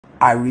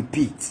I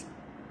repeat,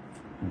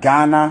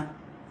 Ghana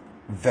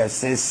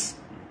versus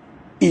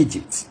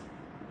Egypt.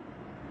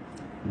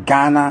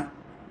 Ghana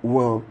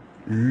will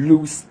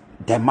lose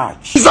the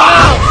match.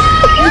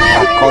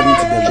 According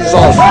to the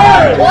results.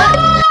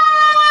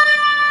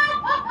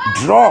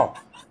 Draw.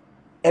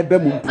 Ebe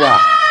mumpua.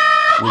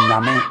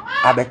 Unyame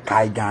abe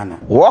kai Ghana.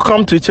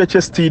 Welcome to Church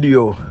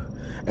Studio.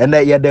 And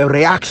the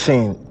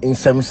reaction in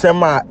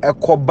Semsema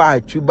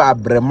Ekoba Chuba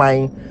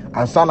Bremai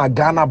and Sana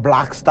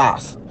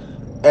ghanablackstars.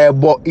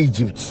 Ebo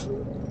Egypt.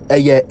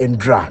 Eye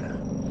Indra.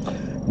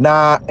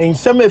 Na in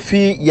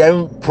Semefi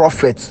yen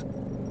prophet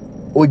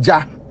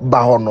Oja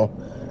Bahono.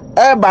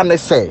 Eba ne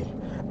say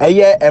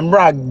eye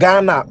Emra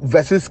Ghana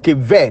versus Cape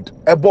Verde.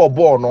 Ebo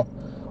Bono.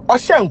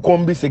 Oshan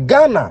Kombi se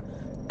Ghana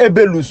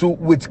ebelusu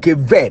with Cape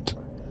Verde.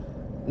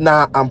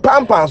 Na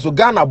ampampan so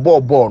Ghana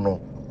bono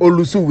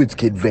olusu with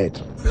Cape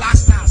Verde.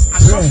 Blasters,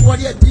 as of what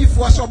you did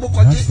for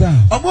Omokoji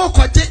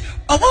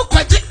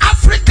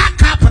Africa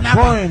Cup now.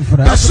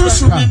 The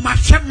Susu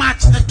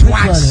match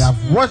twice.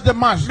 I've watched the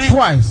match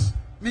twice.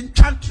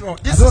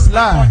 This is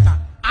my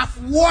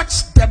I've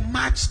watched the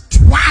match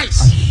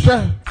twice.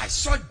 I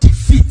saw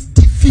defeat.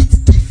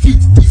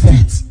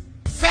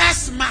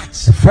 First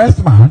match. The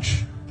first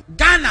match.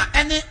 Ghana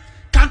any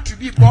country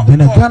be ball. Then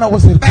Ghana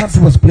was the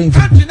country was playing for.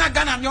 Country na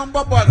Ghana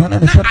nyombo ball. Na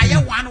aye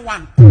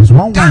 1-1. It was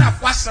 1-1. Ghana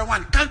was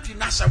 1. Country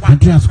na 1.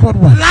 Country has scored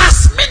 1.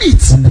 Last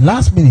minute. In the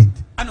last minute.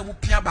 Ano mu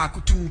pia ba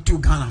kutu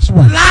Ghana.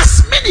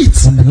 Last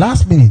minute. In the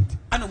last minute.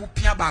 Ano mu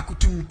pia ba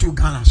kutu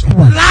Ghana.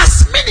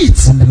 Last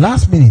minute. In the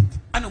last minute.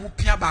 Ano mu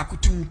pia ba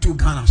kutu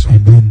Ghana.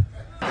 And then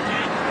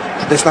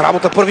Десна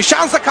работа, първи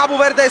шанс за Кабо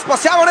Верде,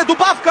 спасяване,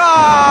 добавка!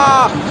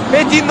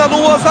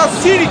 1-0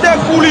 за сините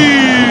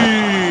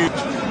кули!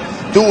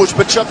 دوج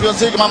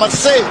بالشامبيونز ليج مع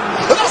مارسيل،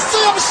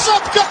 راسية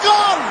بالشبكة،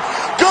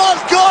 جول!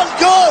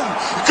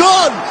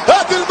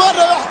 هذه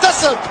المرة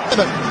يحتسب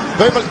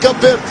بين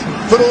الكابيرد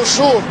في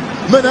الهجوم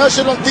من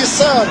هاجر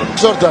الانتصار.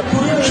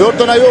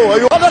 جوردن ايوه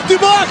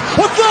الارتباك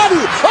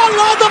والثاني،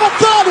 الهدف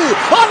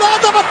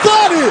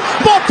الثاني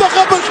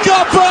منتخب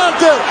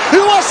الكابيرد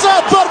يوصل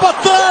الضربة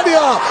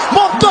الثانية.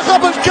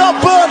 منتخب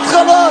الكابيرد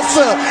خلاص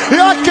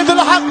يأكد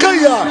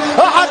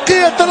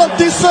أحقية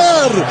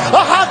الانتصار.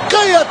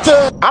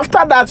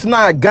 After that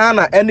now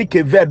Ghana any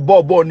Cape Verde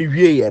bobo ni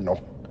wie no.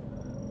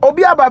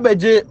 Obi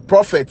ababeje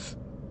prophet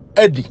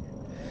Eddie.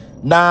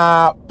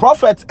 Na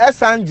prophet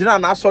Esan jina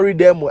na sorry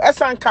demo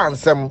Esan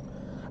kansem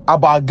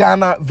about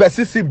Ghana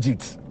versus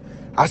Egypt.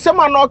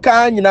 Asema no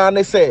kan nyina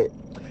ne say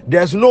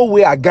there's no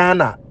way a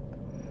Ghana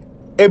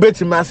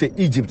ebetima say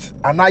Egypt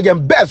and I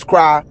am best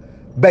cry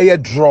be a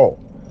draw.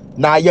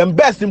 Na I am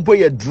best impo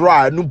ye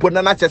draw numpo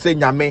na na chese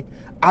nyame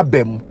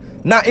abem.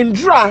 Na in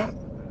draw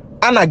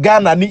ana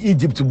Ghana ni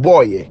Egypt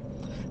boy.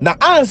 Na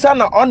answer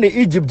na on the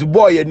Egypt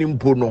boy ni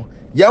mpo no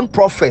yam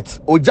prophet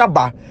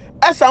Ojaba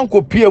Esan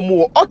kopie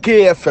mu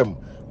OKFM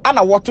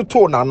ana what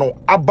to na no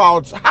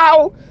about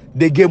how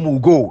the game will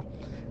go.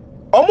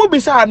 Omo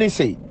bisa hani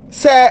say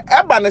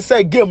eba ne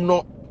say game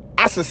no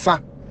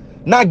asesa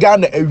na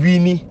Ghana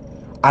ewini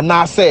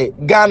ana say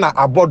Ghana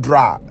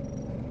abodra.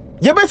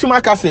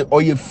 Yebetuma ka say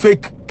oye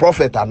fake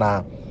prophet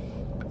ana.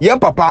 Yem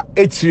papa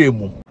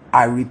etiremu.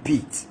 I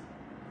repeat,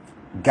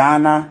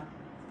 Ghana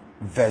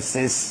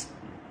versus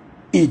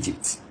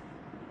Egypt.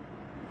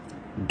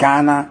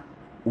 Ghana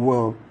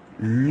will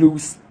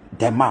lose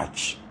the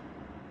match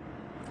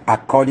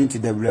according to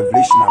the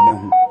revelation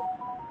amehu.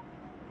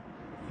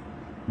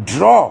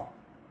 Draw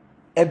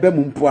ebe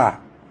mumpua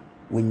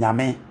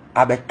winyame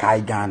abe kai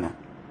Ghana.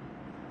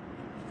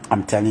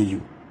 I'm telling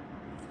you.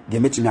 They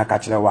make me a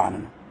catcher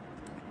one.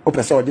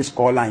 Open so this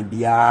score line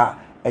bia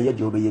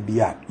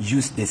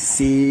use the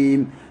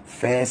same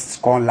first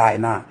score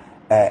line now.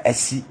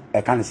 SC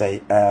I can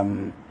say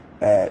the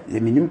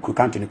minimum could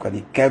count in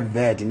the Cape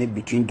Verde in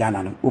between Ghana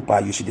and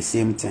Upa use the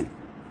same thing.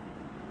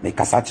 Make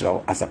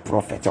a as a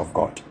prophet of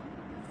God.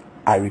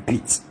 I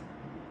repeat,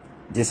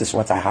 this is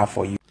what I have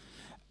for you.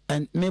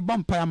 And me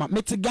vampire ma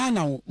me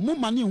Ghana mo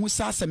mani hu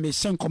sa se me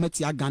shen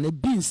committee Ghana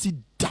bin si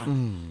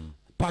dan.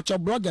 Patch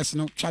of bloggers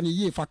no twane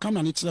ye fa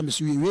camera ni tell me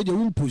so we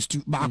dey post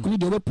ba akuni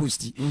dey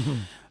post.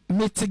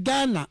 Me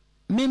Ghana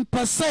me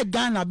pese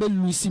Ghana be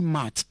lose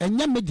match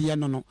enya me de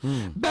no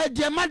be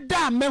de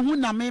madam me hu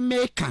na me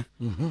meka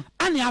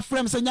ani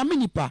afrem se nya me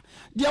nipa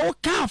de wo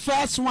kan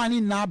first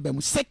one na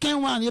abam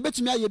second one ye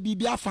betumi aye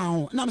bibia fa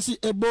ho na me si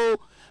ebo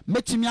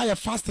metimi aye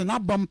fast na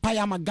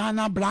vampire ma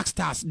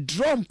ghanablackstars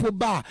drum po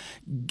ba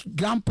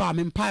grandpa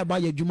me empire ba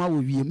ye djuma wo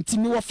wiem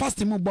timi wo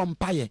fast mu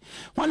vampire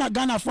when a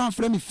Ghana fan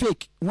frame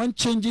fake when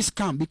changes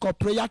come because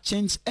prayer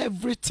changes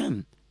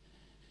everything.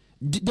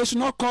 They should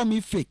not call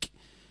me fake.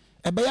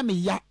 Ebaya me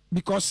ya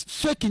because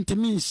fake into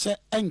me say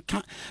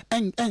enka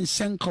en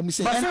sen come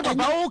say but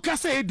o ka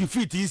say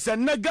defeat is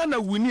na Ghana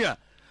winia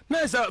na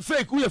is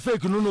fake we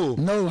fake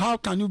no how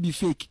can you be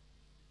fake?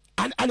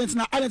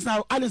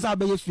 Alensa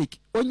be fake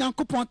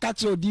onyankopon ka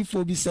kire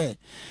odifo bi say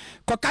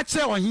ko ka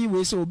kire ohin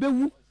we say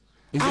obewu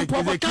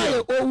ampo ka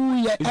ye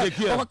owu ye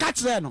o ka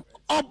kire no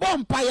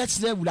obompa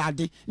yesterday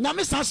wulade na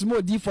me sans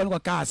mo di for no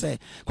ka say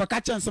kwa ka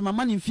chance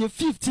mama ni fie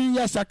 15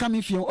 years aka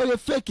me fie o ye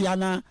fake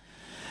yana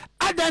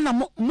ada na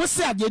mo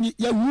se ade ni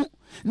ya wu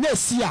na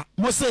esia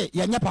mo se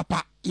ye nya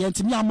papa ye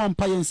ntimi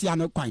amompa ye nsia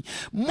no kwan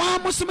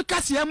mo so me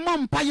ka se ye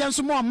mompa ye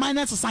nso mo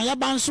minus san ye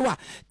ban so a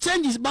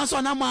changes ban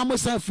so na mo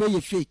say free ye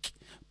fake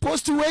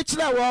post we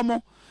kire wo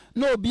mo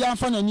na obi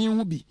anfa na ni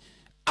hu bi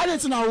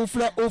ade na wo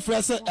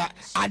frɛ se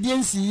ade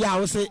nsi ya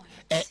wo se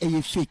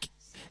ye fake.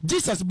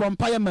 Jesus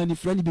bompire money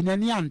friend be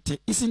nani ante.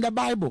 It's in the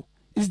Bible.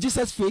 Is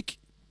Jesus fake?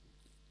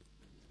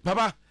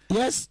 Papa.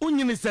 Yes.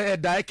 Unyini say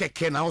die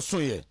keke na oso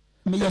ye.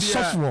 Me ye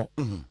software.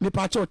 Me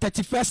pacho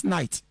 31st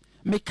night.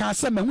 Me can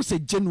say me who say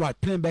January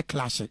playing back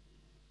clash.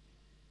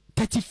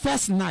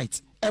 31st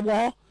night.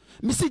 Ewo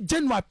me say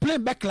January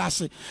playing back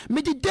clash.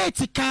 Me the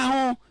date kan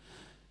ho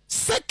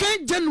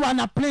 2nd January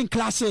na playing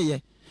clash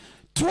ye.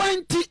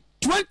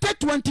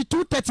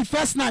 2022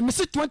 31st night. Me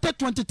say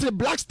 2023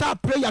 Black Star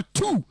Prayer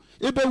 2.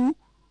 Ebewu.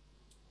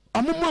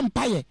 Amumwa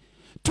mpaye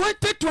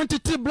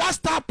 2023 Black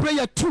Star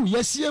Prayer 2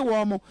 yesie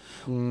wo mo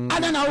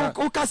ana na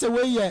wo ka se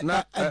we ye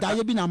da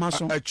ye bi na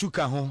maso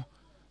achuka ho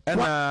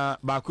na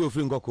ba ko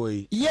ofri ngoko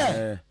yi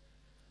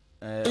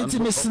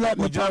intimacy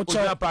me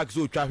pa park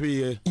so twa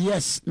hwe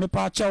yes me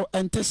pa chow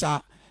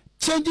entesa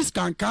changes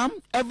can come,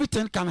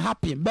 everything can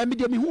happen but me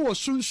de me hu wo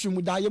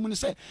sunsum da ye mu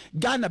se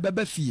Ghana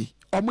beba fie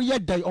omo ye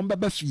dai om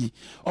beba fie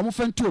omo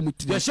fantu omu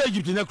ti ye she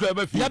Egypt na kura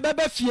beba fie ya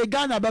beba fie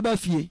Ghana beba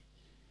fie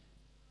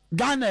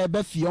Ghana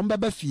ebe fie on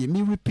bebe fie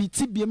me repeat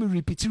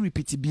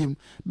biem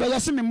be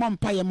yase me mom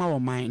paye ma wo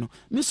man no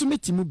me so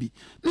metimu bi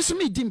me so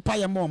me di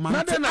paye ma wo man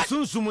na de na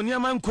sunsum ni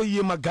ama nko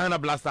yie ma Ghana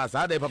blasters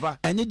ade papa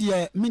ene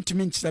de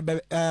mintumi nkyere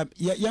be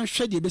ye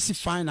hwe de be si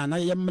fine na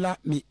ye mla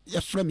me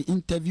ye frame me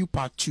interview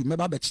part 2 me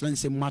ba be kire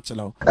nsem ma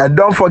kire. And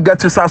don't forget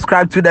to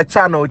subscribe to the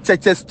channel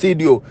Cheche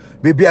Studio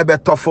bibi ebe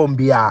to phone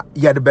bia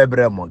ye de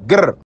bebremo grr.